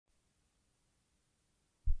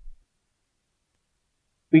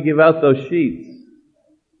We give out those sheets.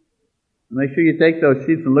 Make sure you take those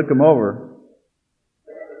sheets and look them over,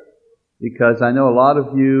 because I know a lot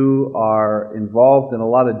of you are involved in a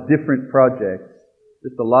lot of different projects.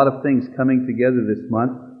 Just a lot of things coming together this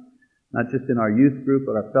month, not just in our youth group,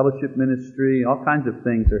 but our fellowship ministry. All kinds of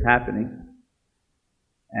things are happening.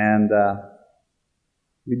 And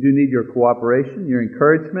we do need your cooperation, your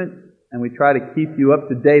encouragement, and we try to keep you up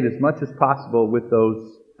to date as much as possible with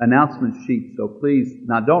those announcement sheets. So please,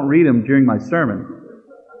 now don't read them during my sermon.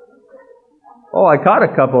 Oh, I caught a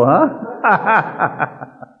couple, huh?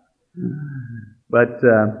 But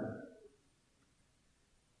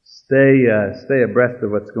stay abreast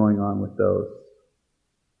of what's going on with those.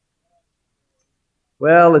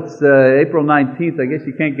 Well, it's April 19th. I guess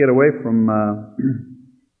you can't get away from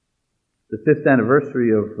the 5th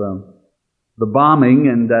anniversary of the bombing,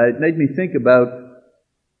 and it made me think about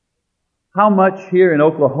how much here in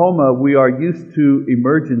Oklahoma we are used to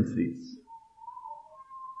emergencies.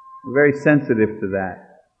 We're very sensitive to that.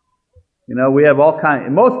 You know, we have all kinds.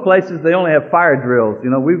 In most places, they only have fire drills.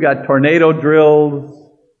 You know, we've got tornado drills,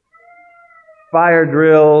 fire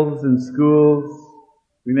drills in schools.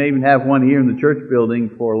 We may even have one here in the church building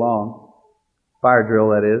before long. Fire drill,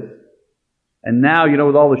 that is. And now, you know,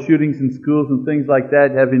 with all the shootings in schools and things like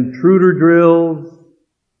that, have intruder drills. Of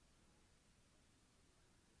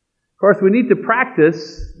course, we need to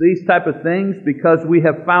practice these type of things because we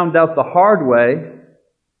have found out the hard way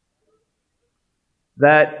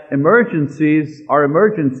that emergencies are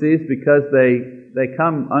emergencies because they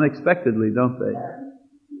come unexpectedly, don't they?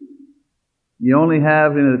 You only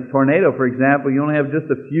have, in a tornado, for example, you only have just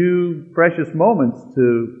a few precious moments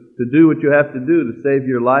to do what you have to do to save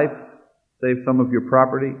your life, save some of your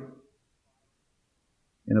property.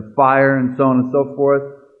 In a fire and so on and so forth.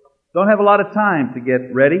 Don't have a lot of time to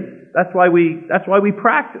get ready. That's why we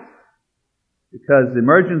practice. Because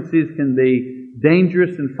emergencies can be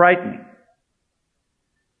dangerous and frightening.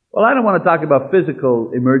 Well, I don't want to talk about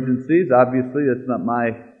physical emergencies. Obviously, that's not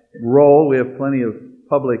my role. We have plenty of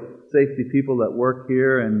public safety people that work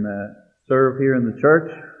here and serve here in the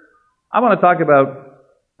church. I want to talk about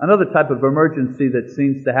another type of emergency that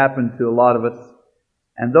seems to happen to a lot of us,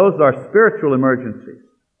 and those are spiritual emergencies.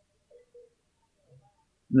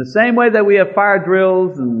 In the same way that we have fire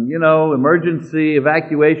drills and, you know, emergency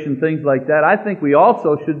evacuation, things like that, I think we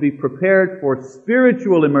also should be prepared for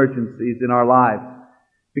spiritual emergencies in our lives.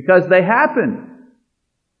 Because they happen.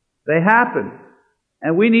 They happen.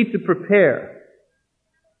 And we need to prepare.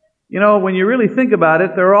 You know, when you really think about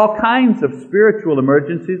it, there are all kinds of spiritual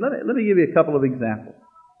emergencies. Let me give you a couple of examples.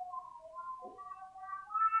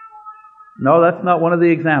 No, that's not one of the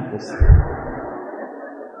examples.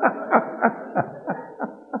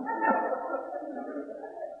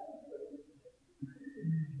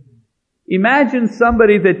 Imagine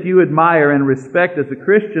somebody that you admire and respect as a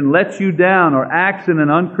Christian lets you down or acts in an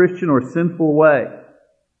unchristian or sinful way.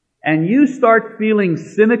 And you start feeling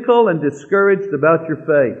cynical and discouraged about your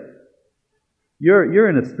faith. You're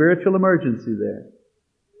in a spiritual emergency there.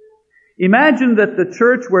 Imagine that the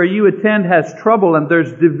church where you attend has trouble and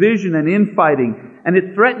there's division and infighting, and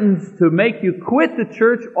it threatens to make you quit the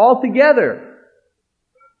church altogether.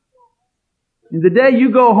 And the day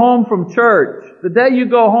you go home from church, the day you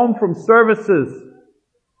go home from services,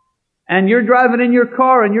 and you're driving in your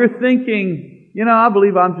car and you're thinking, you know, I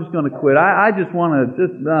believe I'm just going to quit. I just want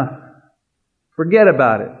to forget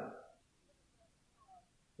about it.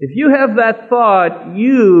 If you have that thought,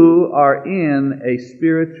 you are in a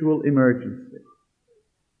spiritual emergency.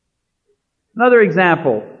 Another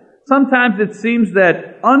example. Sometimes it seems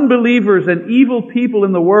that unbelievers and evil people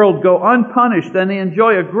in the world go unpunished and they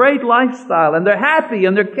enjoy a great lifestyle and they're happy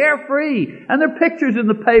and they're carefree and there are pictures in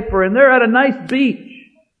the paper and they're at a nice beach.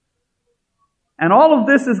 And all of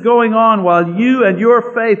this is going on while you and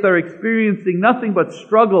your faith are experiencing nothing but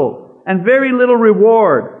struggle and very little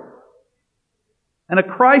reward. And a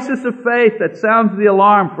crisis of faith that sounds the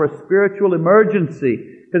alarm for a spiritual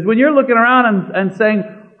emergency. Because when you're looking around and saying,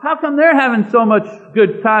 how come they're having so much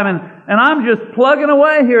good time and I'm just plugging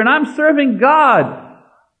away here and I'm serving God?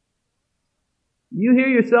 You hear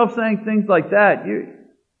yourself saying things like that,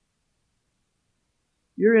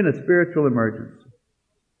 you're in a spiritual emergency.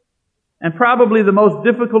 And probably the most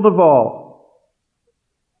difficult of all,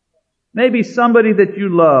 maybe somebody that you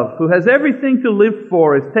love who has everything to live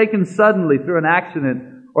for is taken suddenly through an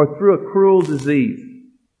accident or through a cruel disease.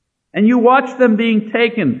 And you watch them being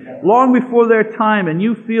taken long before their time and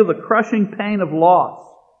you feel the crushing pain of loss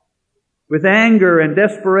with anger and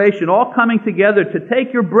desperation all coming together to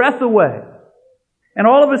take your breath away. And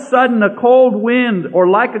all of a sudden, a cold wind, or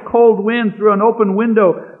like a cold wind through an open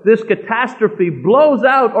window, this catastrophe blows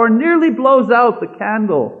out, or nearly blows out, the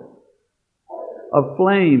candle of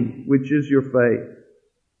flame, which is your faith.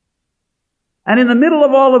 And in the middle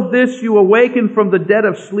of all of this, you awaken from the dead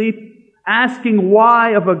of sleep, asking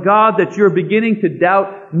why of a God that you're beginning to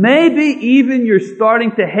doubt. Maybe even you're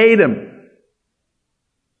starting to hate Him.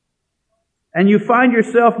 And you find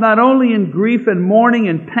yourself not only in grief and mourning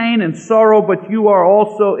and pain and sorrow, but you are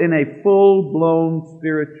also in a full-blown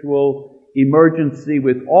spiritual emergency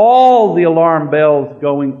with all the alarm bells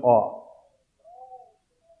going off.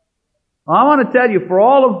 I want to tell you, for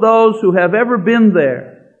all of those who have ever been there,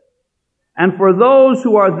 and for those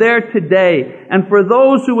who are there today, and for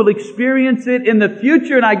those who will experience it in the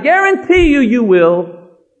future, and I guarantee you, you will,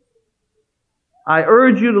 I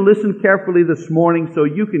urge you to listen carefully this morning so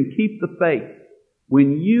you can keep the faith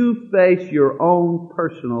when you face your own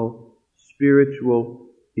personal spiritual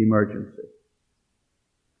emergency.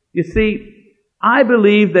 You see, I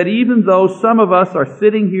believe that even though some of us are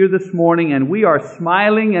sitting here this morning and we are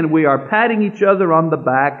smiling and we are patting each other on the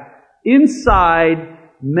back, inside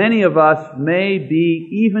many of us may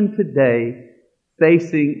be, even today,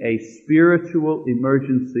 facing a spiritual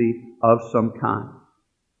emergency of some kind.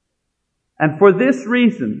 And for this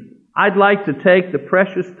reason, I'd like to take the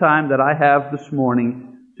precious time that I have this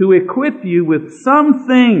morning to equip you with some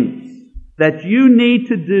things that you need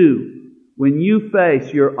to do when you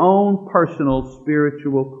face your own personal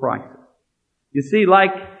spiritual crisis. You see,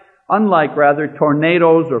 unlike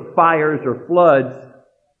tornadoes or fires or floods,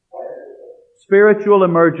 spiritual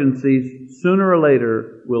emergencies sooner or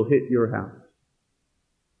later will hit your house.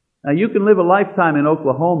 Now, you can live a lifetime in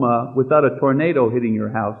Oklahoma without a tornado hitting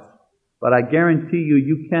your house. But I guarantee you,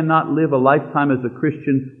 you cannot live a lifetime as a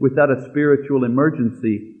Christian without a spiritual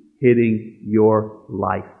emergency hitting your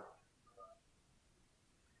life.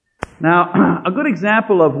 Now, a good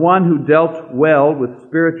example of one who dealt well with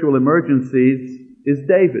spiritual emergencies is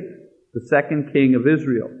David, the second king of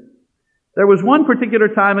Israel. There was one particular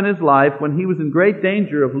time in his life when he was in great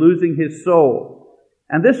danger of losing his soul.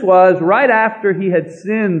 And this was right after he had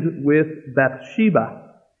sinned with Bathsheba.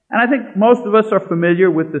 And I think most of us are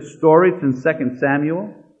familiar with this story. It's in 2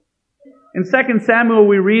 Samuel. In 2 Samuel,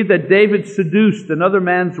 we read that David seduced another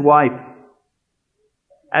man's wife.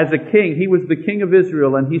 As a king, he was the king of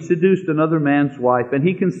Israel, and he seduced another man's wife, and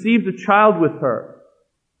he conceived a child with her.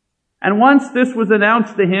 And once this was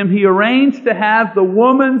announced to him, he arranged to have the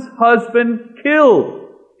woman's husband killed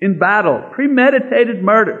in battle, premeditated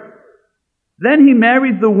murder. Then he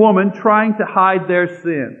married the woman, trying to hide their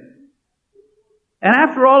sin. And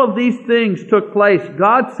after all of these things took place,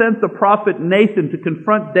 God sent the prophet Nathan to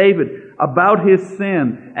confront David about his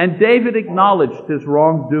sin, and David acknowledged his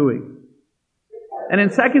wrongdoing. And in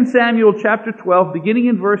 2 Samuel chapter 12, beginning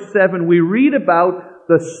in verse 7, we read about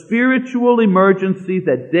the spiritual emergency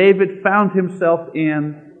that David found himself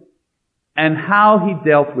in and how he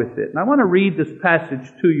dealt with it. And I want to read this passage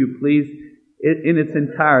to you, please, in its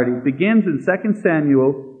entirety. It begins in 2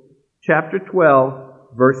 Samuel chapter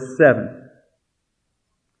 12, verse 7.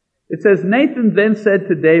 It says, Nathan then said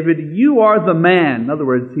to David, "You are the man." In other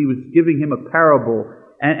words, he was giving him a parable,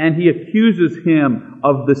 and he accuses him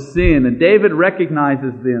of the sin. And David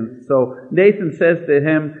recognizes this. So Nathan says to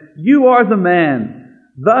him, "You are the man.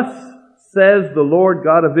 Thus says the Lord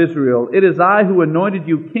God of Israel, it is I who anointed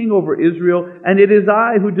you king over Israel, and it is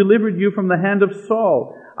I who delivered you from the hand of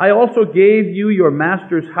Saul. I also gave you your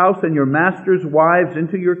master's house and your master's wives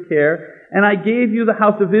into your care, and I gave you the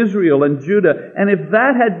house of Israel and Judah. And if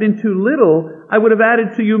that had been too little, I would have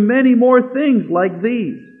added to you many more things like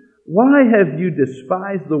these. Why have you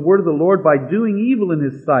despised the word of the Lord by doing evil in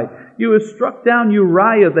His sight? You have struck down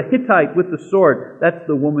Uriah the Hittite with the sword." That's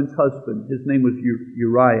the woman's husband. His name was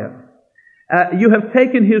Uriah. "You have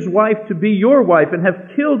taken his wife to be your wife and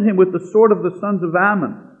have killed him with the sword of the sons of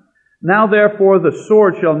Ammon. Now therefore the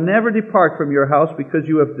sword shall never depart from your house, because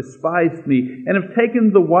you have despised me, and have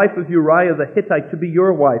taken the wife of Uriah the Hittite to be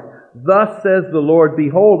your wife. Thus says the Lord,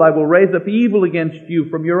 behold, I will raise up evil against you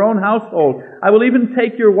from your own household. I will even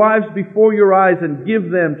take your wives before your eyes and give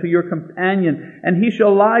them to your companion, and he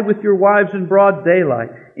shall lie with your wives in broad daylight.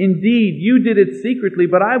 Indeed, you did it secretly,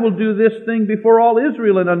 but I will do this thing before all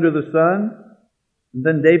Israel and under the sun." And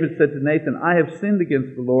then David said to Nathan, "I have sinned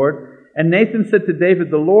against the Lord." And Nathan said to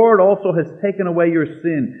David, "The Lord also has taken away your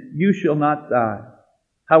sin. You shall not die.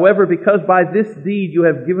 However, because by this deed you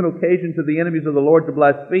have given occasion to the enemies of the Lord to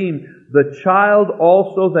blaspheme, the child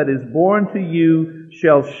also that is born to you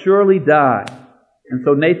shall surely die." And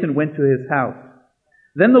so Nathan went to his house.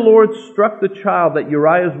 Then the Lord struck the child that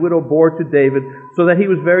Uriah's widow bore to David, so that he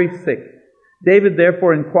was very sick. David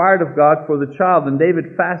therefore inquired of God for the child, and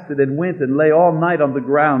David fasted and went and lay all night on the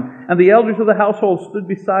ground. And the elders of the household stood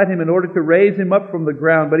beside him in order to raise him up from the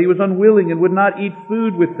ground, but he was unwilling and would not eat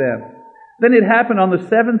food with them. Then it happened on the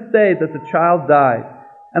seventh day that the child died.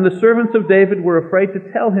 And the servants of David were afraid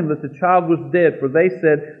to tell him that the child was dead, for they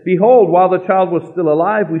said, Behold, while the child was still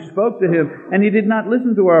alive, we spoke to him, and he did not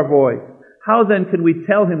listen to our voice. How then can we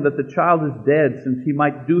tell him that the child is dead, since he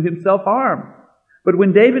might do himself harm? But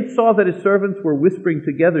when David saw that his servants were whispering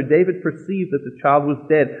together, David perceived that the child was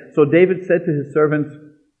dead. So David said to his servants,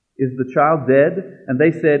 Is the child dead? And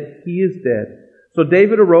they said, He is dead. So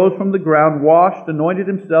David arose from the ground, washed, anointed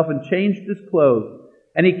himself, and changed his clothes.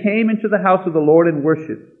 And he came into the house of the Lord and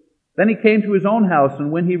worshipped. Then he came to his own house,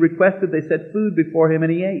 and when he requested, they set food before him,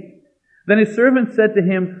 and he ate. Then his servants said to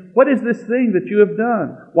him, What is this thing that you have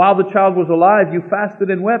done? While the child was alive, you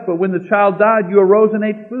fasted and wept, but when the child died, you arose and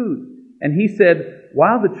ate food. And he said,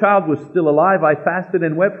 While the child was still alive, I fasted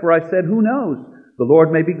and wept, for I said, Who knows? The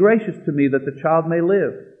Lord may be gracious to me that the child may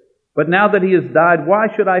live. But now that he has died, why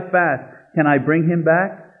should I fast? Can I bring him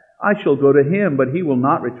back? I shall go to him, but he will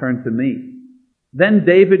not return to me. Then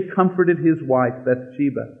David comforted his wife,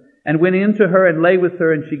 Bathsheba, and went in to her and lay with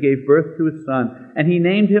her, and she gave birth to a son, and he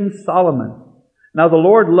named him Solomon. Now the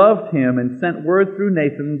Lord loved him and sent word through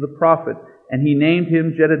Nathan the prophet, and he named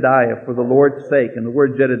him Jedediah for the Lord's sake. And the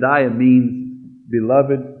word Jedediah means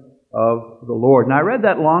beloved of the Lord. Now I read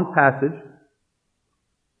that long passage.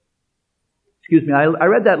 I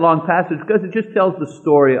read that long passage because it just tells the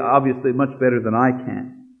story, obviously, much better than I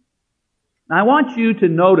can. Now I want you to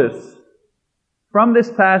notice from this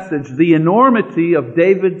passage the enormity of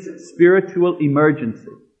David's spiritual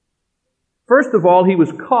emergency. First of all, he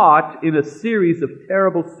was caught in a series of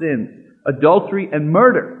terrible sins, adultery and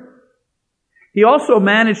murder. He also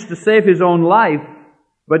managed to save his own life,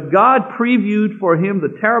 but God previewed for him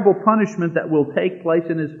the terrible punishment that will take place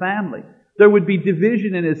in his family. There would be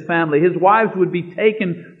division in his family. His wives would be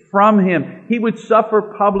taken from him. He would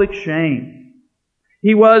suffer public shame.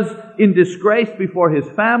 He was in disgrace before his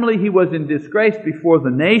family. He was in disgrace before the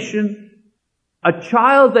nation. A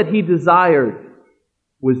child that he desired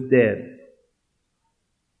was dead.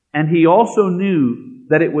 And he also knew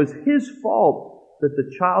that it was his fault that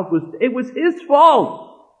the child it was his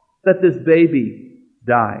fault that this baby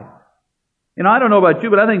died. I don't know about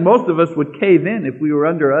you, but I think most of us would cave in if we were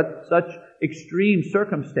under such extreme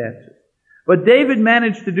circumstances. But David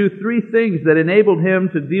managed to do three things that enabled him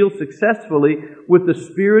to deal successfully with the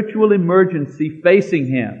spiritual emergency facing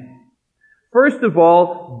him. First of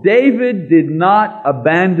all, David did not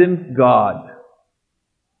abandon God.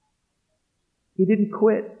 He didn't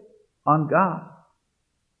quit on God.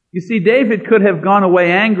 You see, David could have gone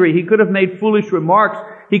away angry. He could have made foolish remarks.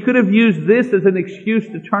 He could have used this as an excuse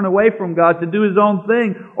to turn away from God, to do his own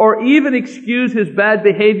thing, or even excuse his bad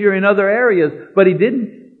behavior in other areas, but he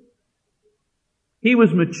didn't. He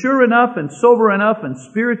was mature enough and sober enough and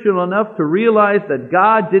spiritual enough to realize that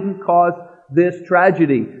God didn't cause this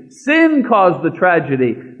tragedy. Sin caused the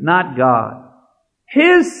tragedy, not God.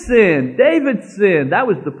 His sin, David's sin, that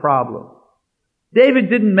was the problem. David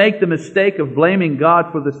didn't make the mistake of blaming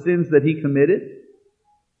God for the sins that he committed.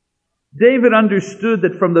 David understood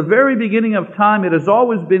that from the very beginning of time, it has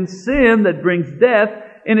always been sin that brings death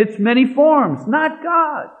in its many forms, not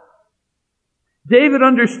God. David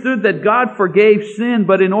understood that God forgave sin,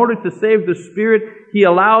 but in order to save the spirit, He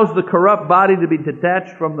allows the corrupt body to be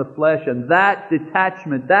detached from the flesh. And that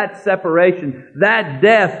detachment, that separation, that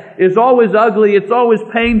death is always ugly, it's always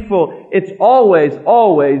painful, it's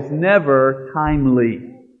always never timely.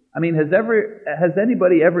 I mean, has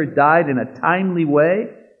anybody ever died in a timely way?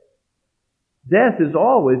 Death is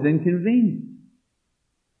always inconvenient.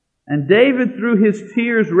 And David, through his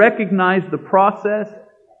tears, recognized the process.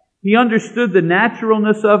 He understood the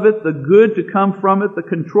naturalness of it, the good to come from it, the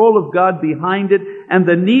control of God behind it, and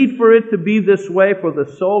the need for it to be this way for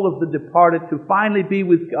the soul of the departed to finally be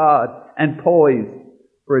with God and poised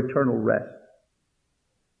for eternal rest.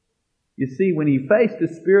 You see, when he faced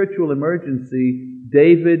a spiritual emergency,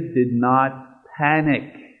 David did not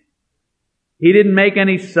panic. He didn't make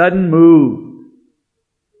any sudden move.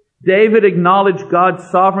 David acknowledged God's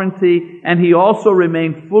sovereignty, and he also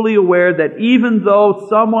remained fully aware that even though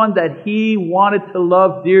someone that he wanted to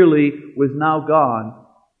love dearly was now gone,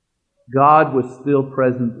 God was still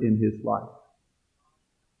present in his life.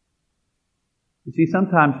 You see,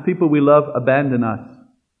 sometimes people we love abandon us,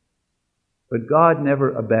 but God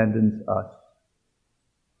never abandons us.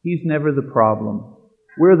 He's never the problem.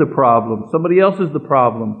 We're the problem. Somebody else is the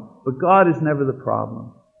problem, but God is never the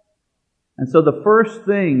problem. And so the first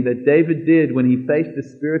thing that David did when he faced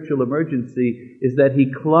a spiritual emergency is that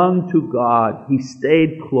he clung to God. He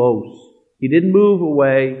stayed close. He didn't move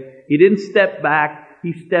away. He didn't step back.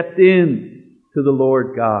 He stepped in to the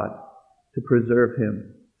Lord God to preserve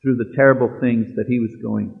him through the terrible things that he was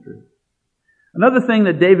going through. Another thing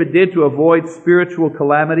that David did to avoid spiritual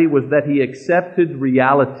calamity was that he accepted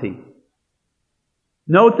reality.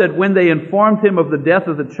 Note that when they informed him of the death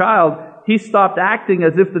of the child, he stopped acting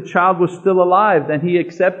as if the child was still alive, and he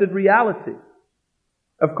accepted reality.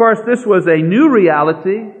 Of course, this was a new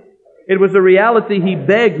reality. It was a reality he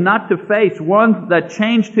begged not to face, one that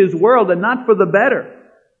changed his world, and not for the better.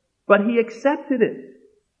 But he accepted it.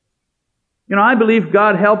 You know, I believe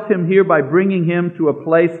God helped him here by bringing him to a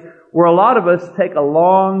place where a lot of us take a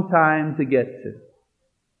long time to get to.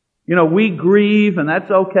 You know, we grieve, and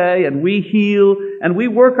that's okay, and we heal, and we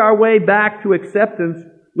work our way back to acceptance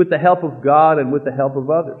with the help of God and with the help of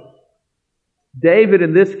others. David,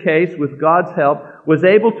 in this case, with God's help, was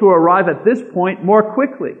able to arrive at this point more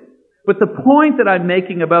quickly. But the point that I'm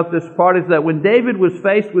making about this part is that when David was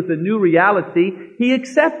faced with a new reality, he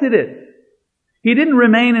accepted it. He didn't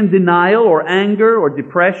remain in denial or anger or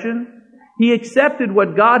depression. He accepted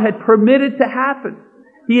what God had permitted to happen.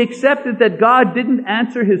 He accepted that God didn't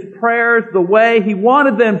answer his prayers the way he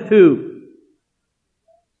wanted them to.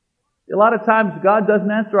 A lot of times God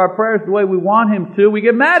doesn't answer our prayers the way we want him to. We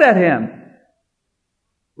get mad at him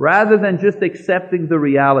rather than just accepting the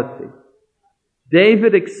reality.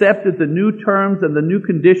 David accepted the new terms and the new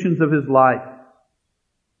conditions of his life.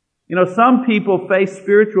 You know, some people face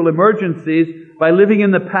spiritual emergencies by living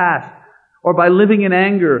in the past, or by living in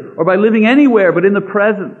anger, or by living anywhere but in the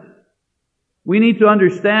present. We need to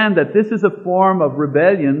understand that this is a form of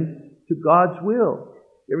rebellion to God's will.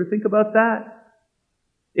 You ever think about that?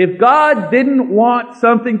 If God didn't want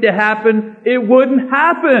something to happen, it wouldn't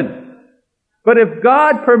happen. But if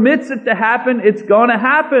God permits it to happen, it's going to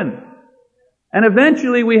happen. And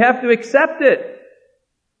eventually we have to accept it.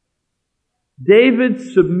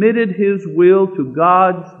 David submitted his will to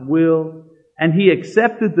God's will, and he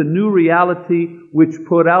accepted the new reality which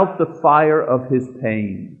put out the fire of his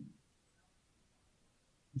pain.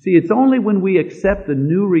 You see, it's only when we accept the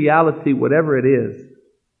new reality, whatever it is,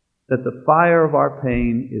 that the fire of our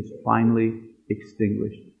pain is finally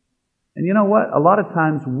extinguished. And you know what? A lot of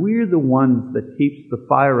times we're the ones that keeps the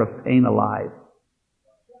fire of pain alive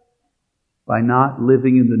by not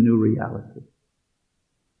living in the new reality.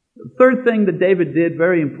 The third thing that David did,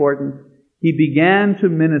 very important, he began to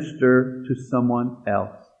minister to someone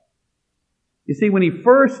else. You see, when he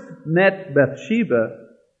first met Bathsheba,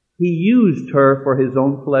 he used her for his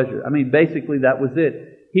own pleasure. I mean, basically that was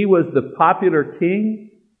it. He was the popular king.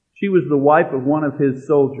 She was the wife of one of his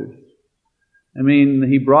soldiers. I mean,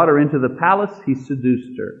 he brought her into the palace. He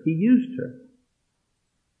seduced her. He used her.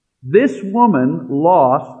 This woman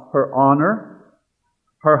lost her honor,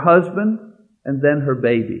 her husband, and then her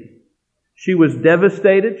baby. She was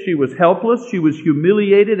devastated. She was helpless. She was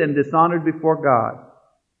humiliated and dishonored before God.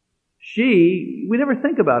 We never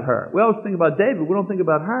think about her. We always think about David. We don't think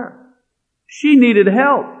about her. She needed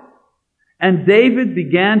help. And David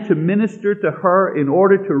began to minister to her in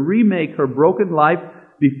order to remake her broken life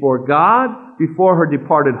before God, before her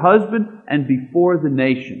departed husband, and before the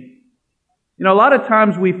nation. You know, a lot of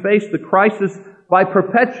times we face the crisis by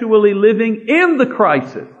perpetually living in the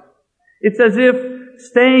crisis. It's as if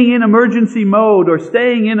staying in emergency mode or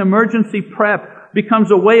staying in emergency prep becomes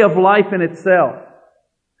a way of life in itself.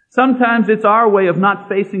 Sometimes it's our way of not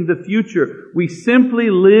facing the future. We simply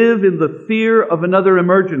live in the fear of another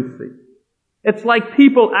emergency. It's like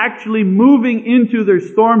people actually moving into their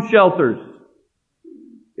storm shelters.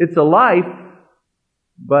 It's a life,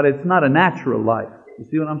 but it's not a natural life. You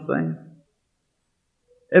see what I'm saying?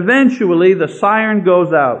 Eventually, the siren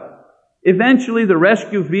goes out. Eventually, the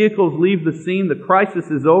rescue vehicles leave the scene. The crisis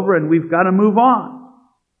is over, and we've got to move on.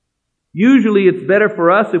 Usually, it's better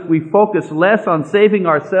for us if we focus less on saving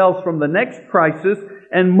ourselves from the next crisis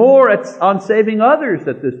and more on saving others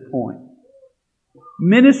at this point.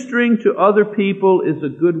 Ministering to other people is a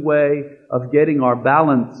good way of getting our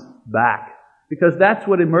balance back, because that's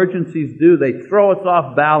what emergencies do. They throw us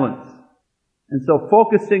off balance. And so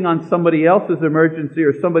focusing on somebody else's emergency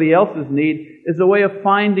or somebody else's need is a way of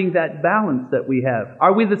finding that balance that we have.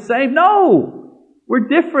 Are we the same? No! We're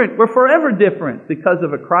different. We're forever different because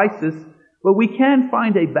of a crisis. But we can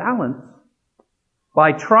find a balance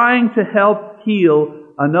by trying to help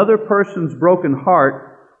heal another person's broken heart.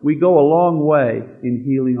 We go a long way in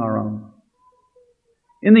healing our own.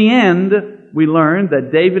 In the end, we learn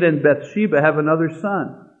that David and Bathsheba have another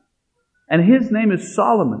son. And his name is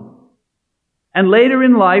Solomon. And later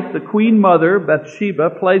in life, the queen mother,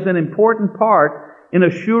 Bathsheba, plays an important part in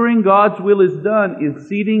assuring God's will is done in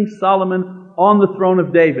seating Solomon on the throne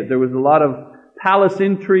of David. There was a lot of palace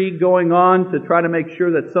intrigue going on to try to make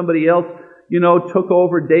sure that somebody else, took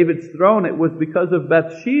over David's throne. It was because of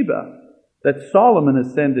Bathsheba that Solomon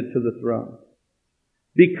ascended to the throne.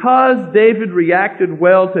 Because David reacted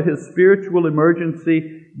well to his spiritual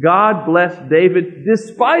emergency, God blessed David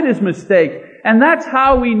despite his mistakes. And that's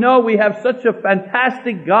how we know we have such a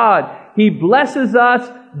fantastic God. He blesses us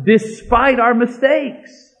despite our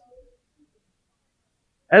mistakes.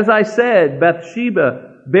 As I said, Bathsheba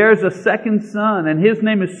bears a second son, and his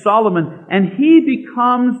name is Solomon, and he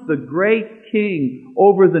becomes the great king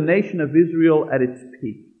over the nation of Israel at its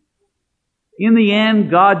peak. In the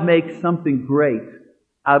end, God makes something great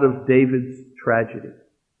out of David's tragedy.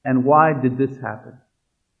 And why did this happen?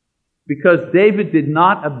 Because David did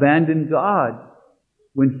not abandon God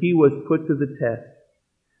when he was put to the test.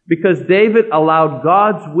 Because David allowed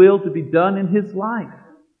God's will to be done in his life.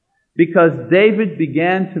 Because David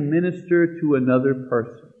began to minister to another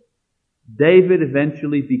person. David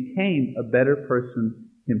eventually became a better person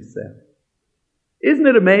himself. Isn't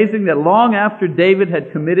it amazing that long after David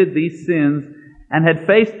had committed these sins and had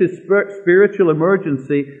faced his spiritual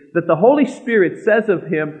emergency, that the Holy Spirit says of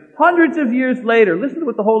him, hundreds of years later, listen to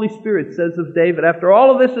what the Holy Spirit says of David after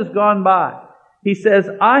all of this has gone by. He says,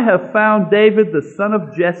 I have found David, the son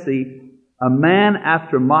of Jesse, a man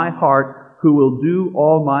after my heart, who will do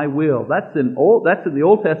all my will. That's in the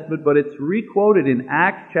Old Testament, but it's re-quoted in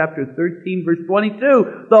Acts chapter 13, verse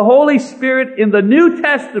 22. The Holy Spirit in the New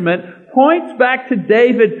Testament points back to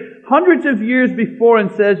David hundreds of years before and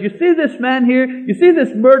says, you see this man here? You see this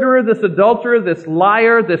murderer, this adulterer, this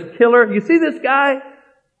liar, this killer? You see this guy?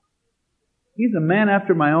 He's a man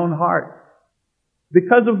after my own heart.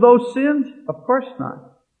 Because of those sins? Of course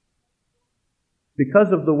not.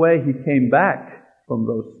 Because of the way he came back from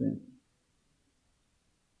those sins.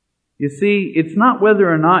 You see, it's not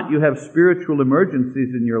whether or not you have spiritual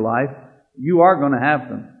emergencies in your life. You are going to have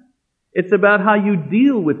them. It's about how you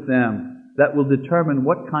deal with them that will determine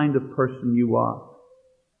what kind of person you are.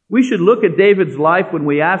 We should look at David's life when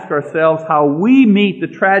we ask ourselves how we meet the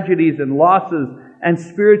tragedies and losses and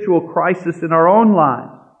spiritual crisis in our own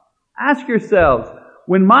lives. Ask yourselves,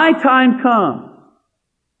 when my time comes,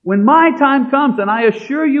 and I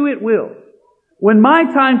assure you it will, when my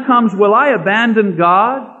time comes, will I abandon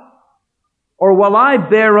God? Or will I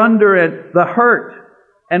bear under it the hurt?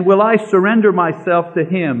 And will I surrender myself to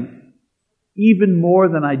Him even more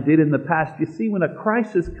than I did in the past? You see, when a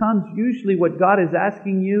crisis comes, usually what God is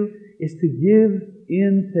asking you is to give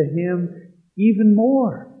in to Him even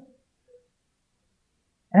more.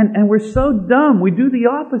 And we're so dumb. We do the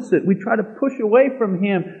opposite. We try to push away from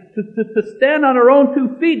Him to stand on our own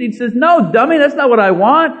 2 feet. He says, no, dummy, that's not what I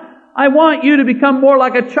want. I want you to become more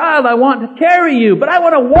like a child. I want to carry you. But I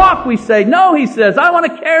want to walk, we say. No, He says, I want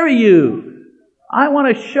to carry you. I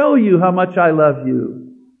want to show you how much I love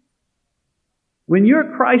you. When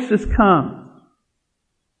your crisis comes,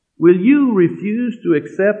 will you refuse to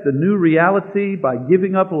accept the new reality by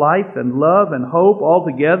giving up life and love and hope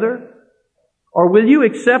altogether? Or will you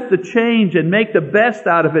accept the change and make the best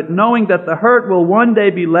out of it, knowing that the hurt will one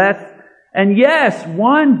day be less? And yes,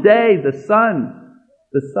 one day the sun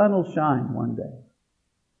will shine one day.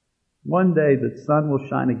 One day the sun will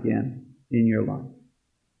shine again in your life.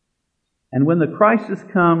 And when the crisis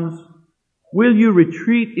comes, will you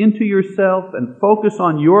retreat into yourself and focus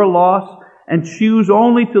on your loss and choose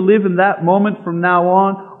only to live in that moment from now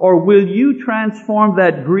on? Or will you transform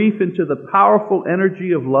that grief into the powerful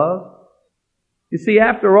energy of love? You see,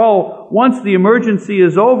 after all, once the emergency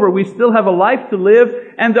is over, we still have a life to live,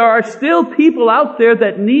 and there are still people out there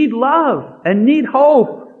that need love and need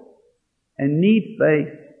hope and need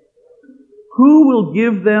faith. Who will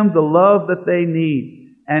give them the love that they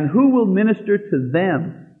need, and who will minister to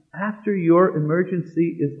them after your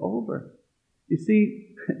emergency is over? You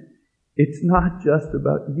see, it's not just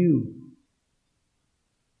about you.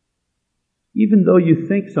 Even though you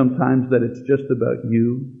think sometimes that it's just about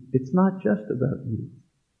you, it's not just about you.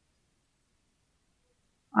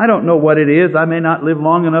 I don't know what it is. I may not live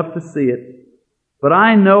long enough to see it. But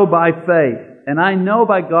I know by faith, and I know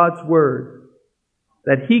by God's Word,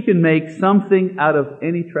 that He can make something out of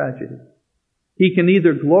any tragedy. He can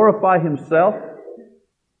either glorify Himself,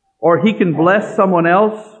 or He can bless someone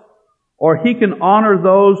else, or He can honor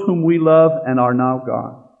those whom we love and are now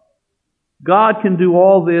gone. God can do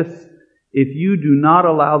all this if you do not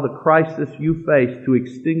allow the crisis you face to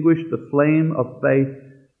extinguish the flame of faith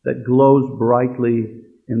that glows brightly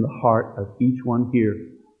in the heart of each one here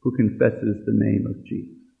who confesses the name of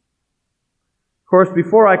Jesus. course,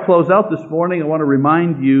 before I close out this morning, I want to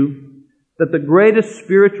remind you that the greatest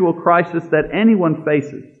spiritual crisis that anyone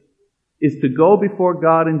faces is to go before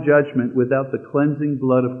God in judgment without the cleansing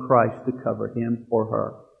blood of Christ to cover him or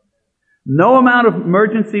her. No amount of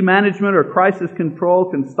emergency management or crisis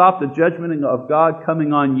control can stop the judgment of God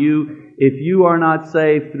coming on you if you are not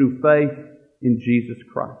saved through faith in Jesus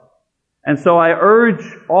Christ. And so I urge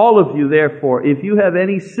all of you, therefore, if you have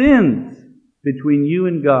any sins between you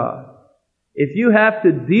and God, if you have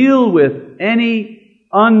to deal with any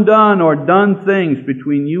undone or done things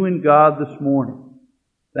between you and God this morning,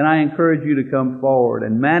 then I encourage you to come forward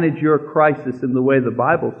and manage your crisis in the way the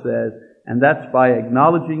Bible says, and that's by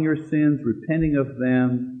acknowledging your sins, repenting of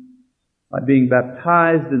them, by being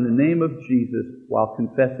baptized in the name of Jesus while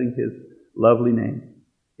confessing His lovely name.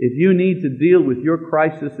 If you need to deal with your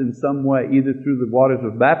crisis in some way, either through the waters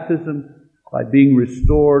of baptism, by being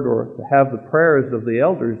restored, or to have the prayers of the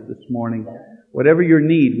elders this morning, whatever your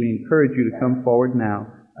need, we encourage you to come forward now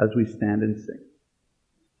as we stand and sing.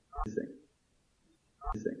 Sing.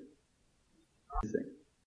 Sing. Sing.